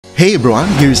Hey everyone,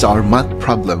 here's our math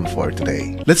problem for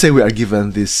today. Let's say we are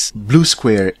given this blue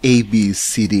square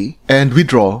ABCD and we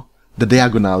draw the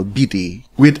diagonal BD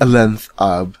with a length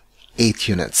of 8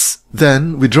 units.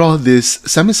 Then we draw this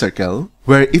semicircle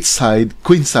where each side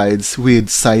coincides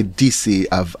with side DC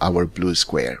of our blue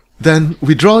square. Then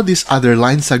we draw this other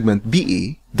line segment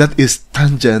BE that is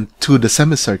tangent to the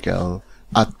semicircle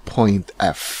at point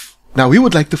F. Now we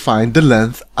would like to find the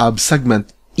length of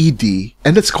segment ED,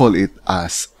 and let's call it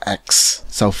as X.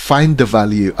 So find the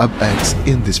value of X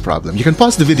in this problem. You can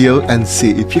pause the video and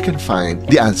see if you can find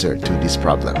the answer to this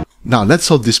problem. Now let's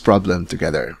solve this problem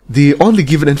together. The only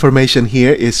given information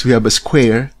here is we have a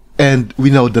square and we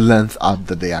know the length of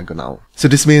the diagonal. So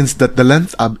this means that the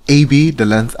length of AB, the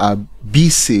length of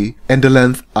BC, and the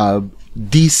length of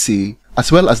DC,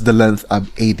 as well as the length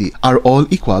of AD are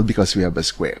all equal because we have a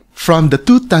square. From the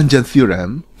two tangent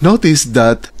theorem, notice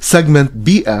that segment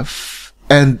BF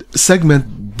and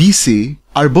segment BC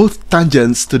are both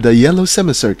tangents to the yellow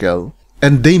semicircle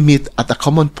and they meet at a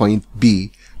common point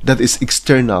B that is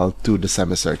external to the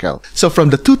semicircle. So from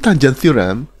the two tangent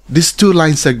theorem, these two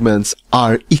line segments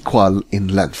are equal in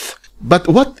length. But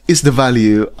what is the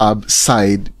value of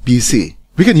side BC?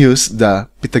 We can use the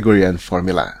Pythagorean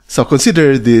formula. So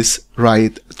consider this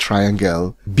right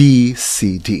triangle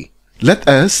BCD. Let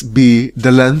S be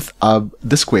the length of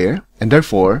the square, and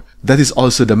therefore that is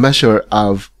also the measure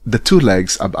of the two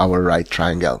legs of our right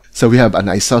triangle. So we have an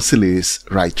isosceles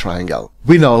right triangle.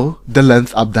 We know the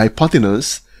length of the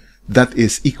hypotenuse that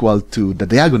is equal to the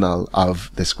diagonal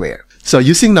of the square. So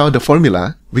using now the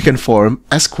formula, we can form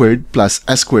S squared plus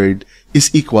S squared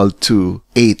is equal to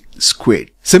 8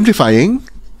 squared. Simplifying,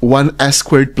 1s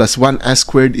squared plus 1s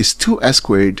squared is 2s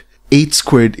squared. 8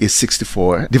 squared is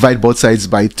 64. Divide both sides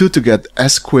by 2 to get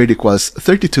s squared equals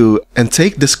 32 and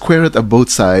take the square root of both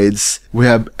sides. We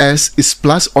have s is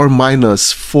plus or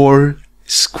minus 4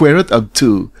 square root of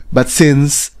 2. But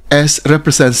since s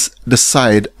represents the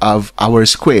side of our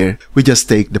square, we just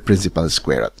take the principal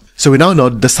square root. So we now know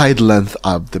the side length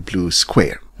of the blue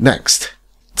square. Next,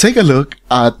 take a look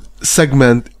at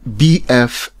segment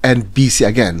BF and BC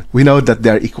again. We know that they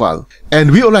are equal.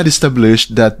 And we already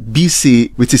established that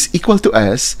BC, which is equal to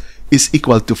S, is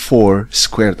equal to 4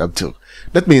 square root of 2.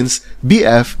 That means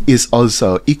BF is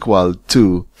also equal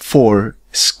to 4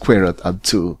 square root of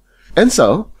 2. And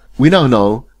so, we now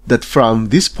know that from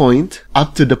this point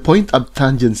up to the point of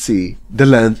tangency, the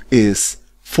length is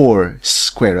 4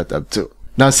 square root of 2.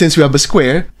 Now, since we have a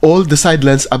square, all the side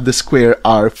lengths of the square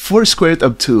are 4 square root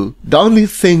of 2. The only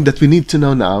thing that we need to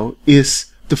know now is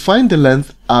to find the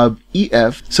length of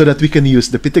EF so that we can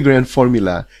use the Pythagorean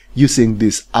formula using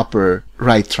this upper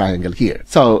right triangle here.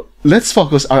 So, let's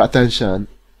focus our attention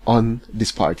on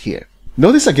this part here.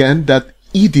 Notice again that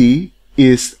ED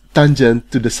is tangent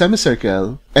to the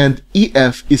semicircle and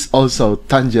EF is also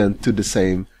tangent to the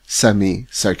same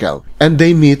semicircle. And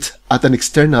they meet at an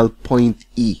external point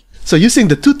E. So using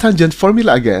the two tangent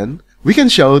formula again, we can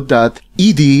show that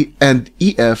ED and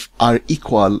EF are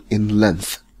equal in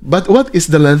length. But what is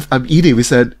the length of ED? We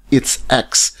said it's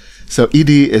X. So ED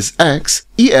is X.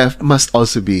 EF must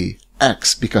also be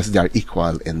X because they are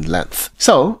equal in length.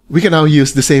 So we can now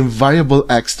use the same variable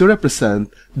X to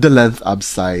represent the length of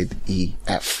side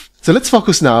EF. So let's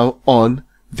focus now on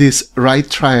this right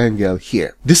triangle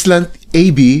here. This length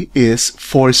AB is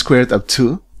 4 square root of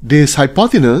 2. This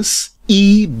hypotenuse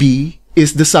EB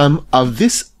is the sum of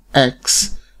this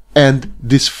X and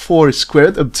this 4 square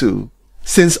root of 2.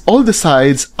 Since all the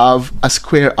sides of a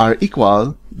square are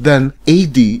equal, then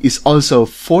AD is also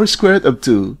 4 square root of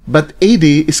 2, but AD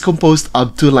is composed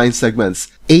of two line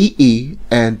segments, AE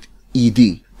and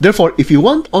ED. Therefore, if you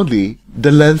want only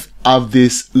the length of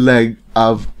this leg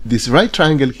of this right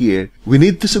triangle here, we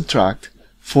need to subtract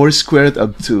 4 square root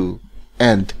of 2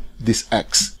 and this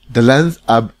X. The length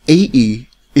of AE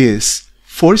is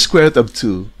 4 square root of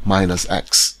 2 minus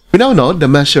X. We now know the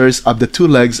measures of the two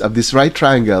legs of this right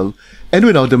triangle and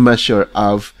we know the measure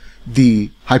of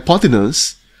the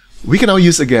hypotenuse. We can now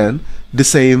use again the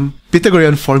same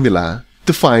Pythagorean formula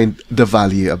to find the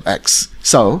value of X.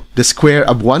 So, the square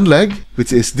of one leg,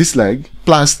 which is this leg,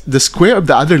 plus the square of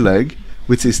the other leg,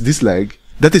 which is this leg,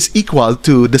 that is equal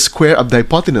to the square of the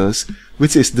hypotenuse,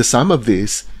 which is the sum of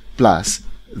this plus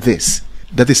this.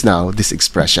 That is now this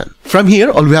expression. From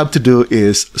here, all we have to do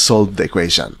is solve the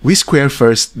equation. We square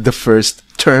first the first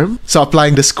term. So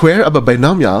applying the square of a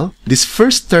binomial, this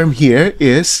first term here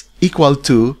is equal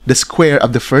to the square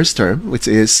of the first term, which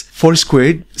is 4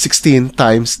 squared, 16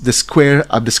 times the square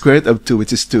of the square root of 2,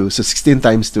 which is 2. So 16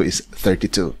 times 2 is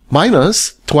 32.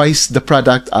 Minus twice the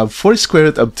product of 4 square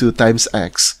root of 2 times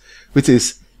x, which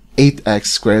is 8x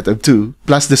square root of 2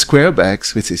 plus the square of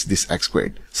x, which is this x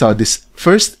squared. So this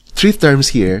first three terms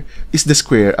here is the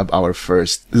square of our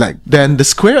first leg. Then the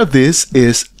square of this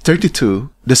is 32.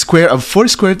 The square of 4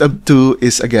 square root of 2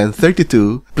 is again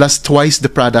 32 plus twice the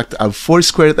product of 4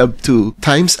 square root of 2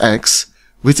 times x,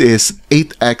 which is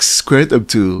 8x square root of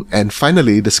 2. And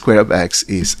finally, the square of x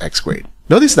is x squared.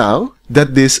 Notice now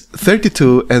that this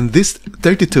 32 and this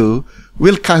 32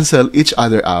 will cancel each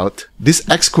other out. This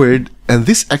x squared and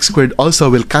this x squared also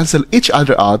will cancel each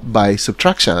other out by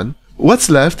subtraction. What's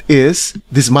left is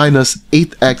this minus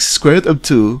 8x square root of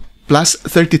 2 plus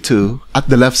 32 at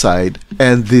the left side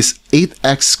and this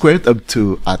 8x square root of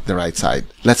 2 at the right side.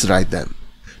 Let's write them.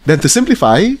 Then to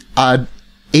simplify, add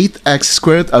 8x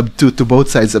square root of 2 to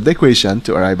both sides of the equation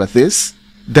to arrive at this.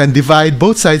 Then divide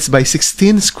both sides by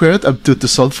 16 square root of 2 to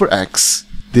solve for x.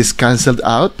 This cancelled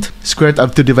out. Square root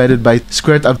of 2 divided by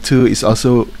square root of 2 is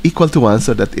also equal to 1,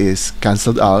 so that is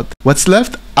cancelled out. What's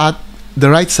left at the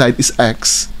right side is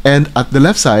x, and at the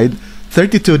left side,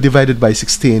 32 divided by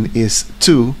 16 is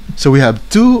 2. So we have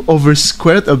 2 over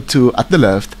square root of 2 at the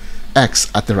left,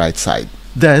 x at the right side.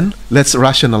 Then, let's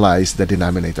rationalize the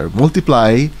denominator.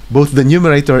 Multiply both the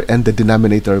numerator and the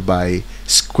denominator by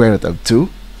square root of 2.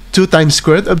 2 times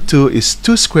square root of 2 is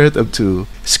 2 square root of 2.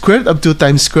 Square root of 2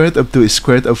 times square root of 2 is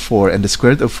square root of 4, and the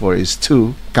square root of 4 is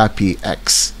 2. Copy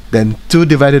x. Then 2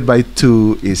 divided by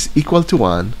 2 is equal to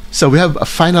 1. So we have a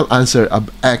final answer of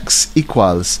x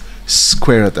equals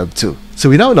square root of 2. So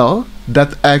we now know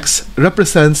that x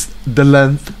represents the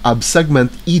length of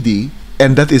segment ED,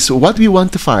 and that is what we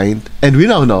want to find. And we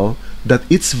now know that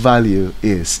its value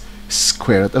is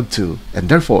square root of 2, and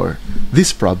therefore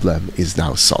this problem is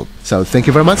now solved. So thank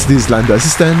you very much. This is Lando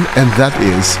Assistant, and that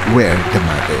is where the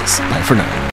math is. Bye for now.